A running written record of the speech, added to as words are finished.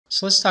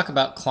So let's talk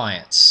about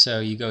clients. So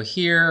you go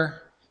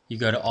here, you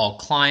go to all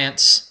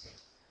clients.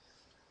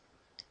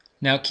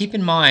 Now keep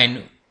in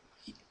mind,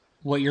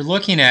 what you're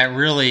looking at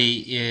really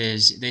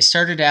is they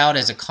started out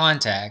as a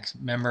contact,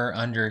 remember,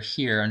 under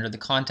here, under the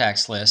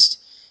contacts list.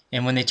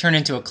 And when they turn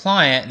into a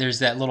client, there's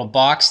that little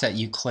box that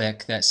you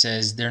click that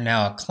says they're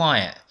now a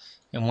client.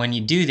 And when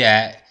you do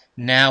that,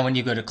 now when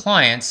you go to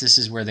clients, this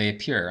is where they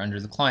appear, under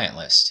the client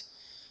list.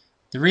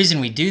 The reason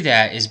we do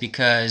that is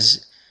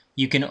because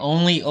you can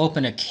only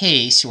open a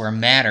case or a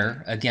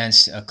matter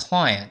against a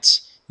client.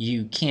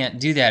 You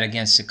can't do that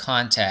against a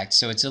contact.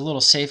 So it's a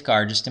little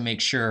safeguard just to make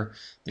sure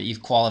that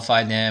you've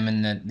qualified them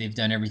and that they've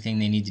done everything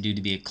they need to do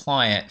to be a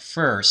client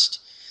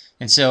first.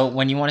 And so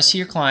when you want to see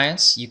your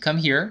clients, you come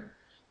here.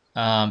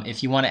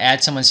 If you want to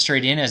add someone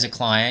straight in as a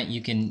client,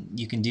 you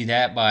can do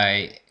that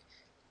by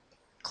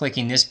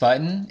clicking this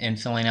button and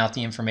filling out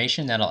the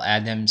information. That'll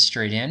add them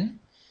straight in.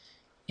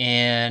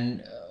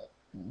 And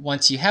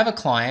once you have a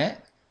client,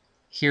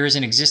 here's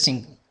an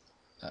existing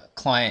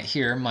client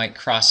here, Mike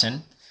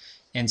Crossan.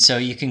 And so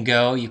you can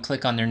go, you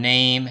click on their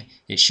name,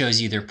 it shows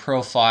you their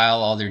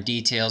profile, all their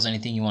details,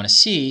 anything you want to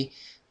see.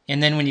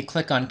 And then when you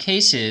click on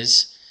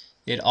cases,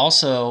 it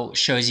also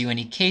shows you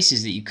any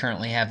cases that you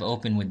currently have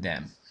open with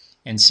them.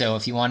 And so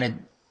if you wanted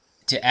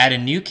to add a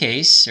new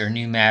case or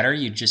new matter,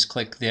 you just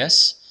click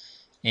this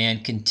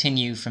and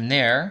continue from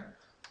there.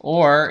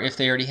 Or if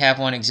they already have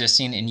one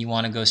existing and you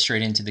want to go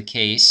straight into the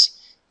case,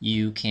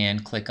 you can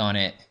click on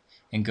it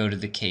and go to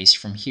the case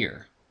from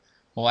here.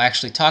 We'll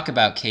actually talk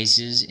about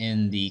cases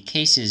in the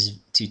cases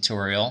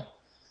tutorial.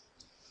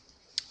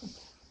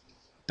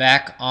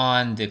 Back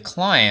on the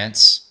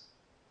clients,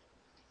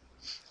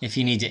 if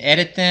you need to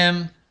edit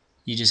them,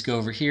 you just go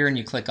over here and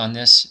you click on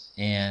this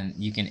and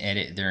you can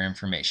edit their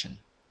information.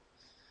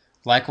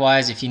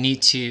 Likewise, if you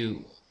need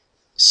to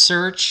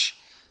search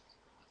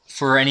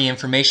for any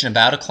information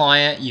about a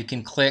client, you can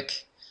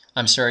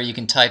you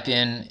can type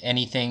in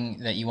anything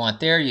that you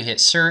want there. You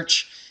hit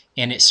search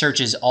and it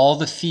searches all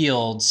the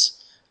fields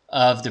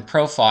of the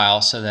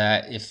profile so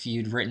that if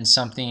you'd written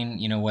something,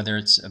 whether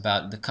it's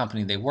about the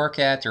company they work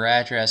at, their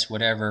address,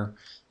 whatever,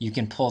 you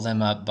can pull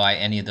them up by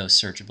any of those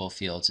searchable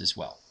fields as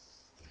well.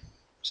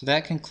 So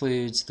that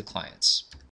concludes the clients.